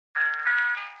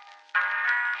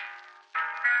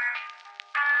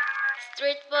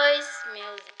Street Boys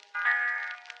Music.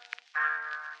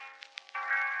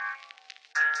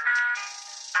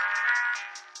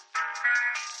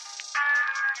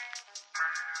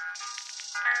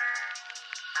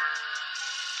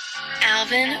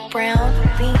 Alvin Brown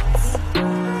Beats.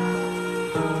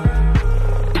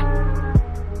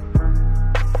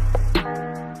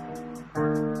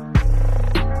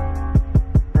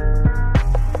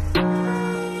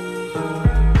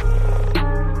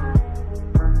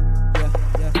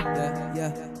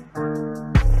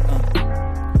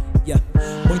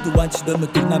 Muito antes de me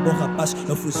tornar bom rapaz,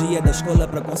 eu fugia da escola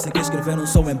para conseguir escrever um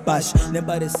som em paz. Nem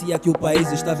parecia que o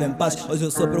país estava em paz. Hoje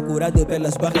eu sou procurado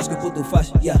pelas barras que o puto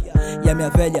faz. E a minha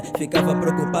velha ficava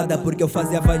preocupada porque eu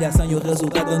fazia avaliação e o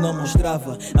resultado eu não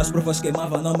mostrava. As provas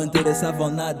queimavam, não me interessavam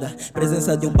nada.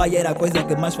 Presença de um pai era a coisa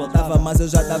que mais faltava. Mas eu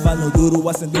já tava no duro,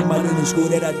 acendi uma luz no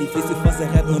escuro. Era difícil fazer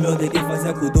rap no meu dia que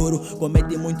fazia com duro.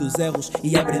 Cometi muitos erros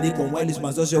e aprendi com eles,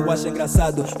 mas hoje eu acho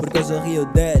engraçado porque hoje eu rio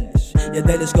deles. E é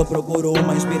deles que eu procuro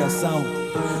uma inspiração.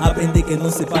 Aprendi que não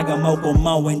se paga mal com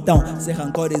mal. Então, sem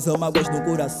rancores ou mágoas no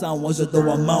coração, hoje eu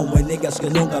dou a mão em niggas que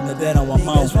nunca me deram a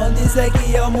mão. Niggas vão dizer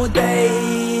que eu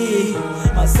mudei,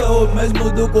 mas sou o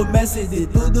mesmo do começo e de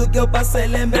tudo que eu passei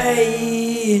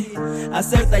lembrei. Há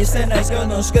certas cenas que eu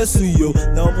não esqueço e eu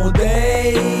não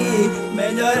mudei.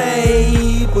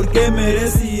 Melhorei porque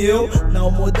mereci, eu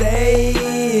não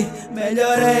mudei.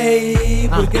 Melhorei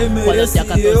porque mereci. Quando eu tinha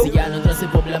 14 anos trouxe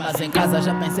problemas em casa.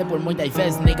 Já pensei por muitas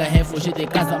vezes, nigga, em fugir de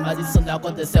casa, mas isso não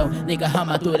aconteceu. Nigga,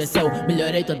 amadureceu.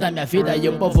 Melhorei toda a minha vida e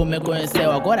o povo me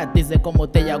conheceu. Agora dizem como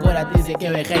tem, agora dizem que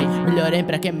eu errei. Melhorei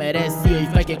pra quem merece e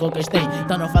foi que conquistei.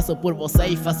 Então não faço por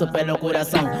você, faço pelo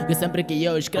coração. E sempre que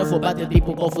eu escrevo bate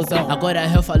tipo confusão. Agora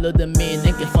eu falo de mim,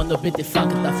 nem que for no beat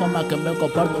funk. Da forma que me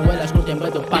comporto, elas curtem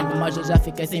bem do punk. Mas eu já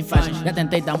fiquei sem faz, já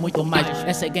tentei dar muito mais.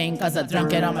 Já cheguei em casa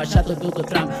drunk, era mais chato do que o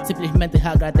Trump. Simplesmente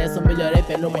agradeço, melhorei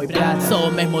pelo meu prato. Sou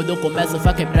o mesmo do começo,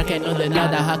 fuck pra quem não dê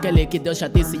nada. Aquele que Deus já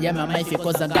disse e a minha mãe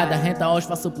ficou zangada. Então hoje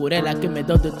faço por ela que me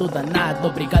deu de tudo a nada.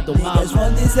 Obrigado, mal. Niggas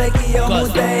vão dizer que eu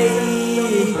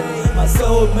mudei, mas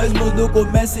sou o mesmo do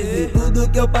começo e de tudo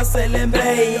que eu passei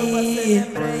lembrei.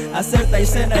 Há certas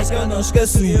cenas que eu não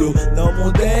esqueço e eu não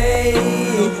mudei.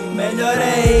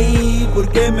 Melhorei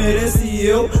porque mereci,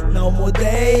 eu não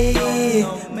mudei.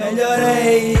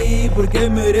 Melhorei porque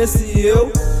mereci,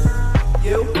 eu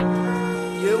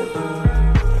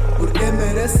porque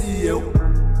mereci, eu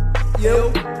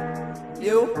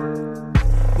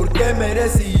porque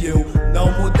mereci, eu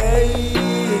não mudei.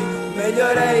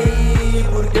 Melhorei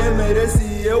porque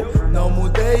mereci, eu não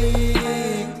mudei.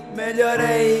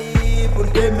 Melhorei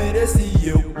porque mereci,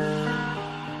 eu.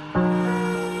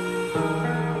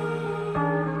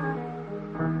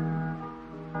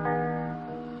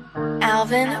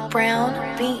 Alvin Brown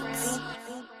Beats.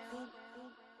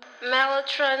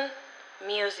 Mellotron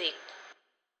Music.